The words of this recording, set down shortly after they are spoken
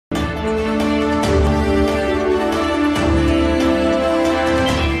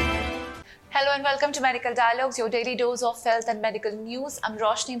Welcome to Medical Dialogues, your daily dose of health and medical news. I'm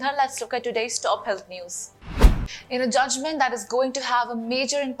Roshni Dhar. Let's look at today's top health news. In a judgment that is going to have a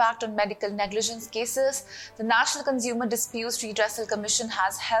major impact on medical negligence cases, the National Consumer Disputes Redressal Commission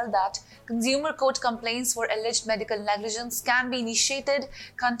has held that consumer court complaints for alleged medical negligence can be initiated,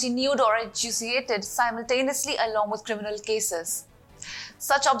 continued or adjudicated simultaneously along with criminal cases.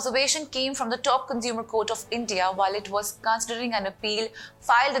 Such observation came from the top Consumer Court of India while it was considering an appeal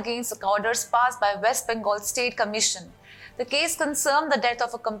filed against the orders passed by West Bengal State Commission. The case concerned the death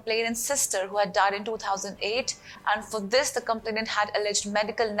of a complainant's sister who had died in 2008, and for this the complainant had alleged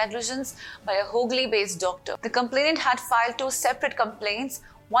medical negligence by a Hooghly-based doctor. The complainant had filed two separate complaints.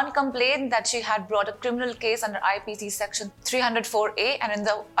 One complained that she had brought a criminal case under IPC section 304A, and in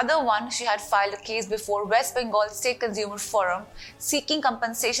the other one she had filed a case before West Bengal State Consumer Forum seeking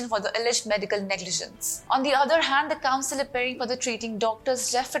compensation for the alleged medical negligence. On the other hand, the counsel appearing for the treating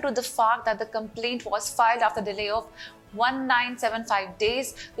doctors referred to the fact that the complaint was filed after a delay of 1975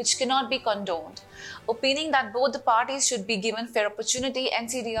 days, which cannot be condoned. Opining that both the parties should be given fair opportunity,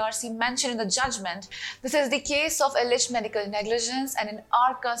 NCDRC mentioned in the judgment, this is the case of alleged medical negligence and in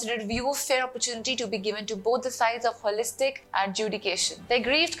our considered view, fair opportunity to be given to both the sides of holistic adjudication. The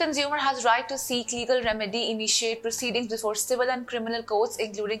aggrieved consumer has right to seek legal remedy, initiate proceedings before civil and criminal courts,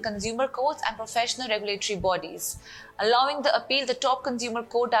 including consumer courts and professional regulatory bodies. Allowing the appeal, the top consumer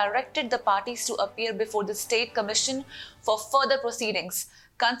court directed the parties to appear before the State Commission for further proceedings.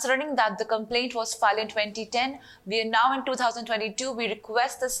 Considering that the complaint was filed in 2010, we are now in 2022, we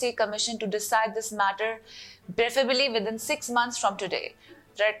request the State Commission to decide this matter preferably within 6 months from today,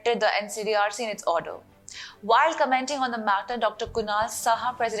 directed the NCDRC in its order. While commenting on the matter, Dr. Kunal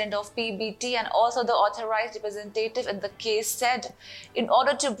Saha, president of PBT and also the authorized representative in the case, said, in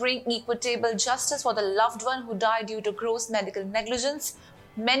order to bring equitable justice for the loved one who died due to gross medical negligence,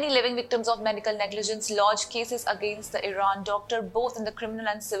 many living victims of medical negligence lodged cases against the Iran doctor both in the criminal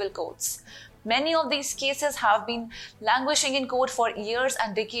and civil courts. Many of these cases have been languishing in court for years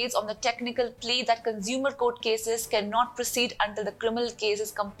and decades on the technical plea that consumer court cases cannot proceed until the criminal case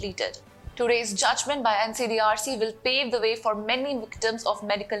is completed. Today's judgment by NCDRC will pave the way for many victims of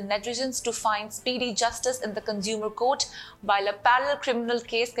medical negligence to find speedy justice in the consumer court, while a parallel criminal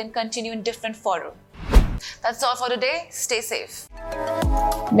case can continue in different fora. That's all for today. Stay safe.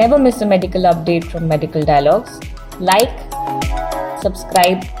 Never miss a medical update from Medical Dialogues. Like,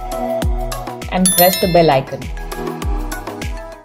 subscribe, and press the bell icon.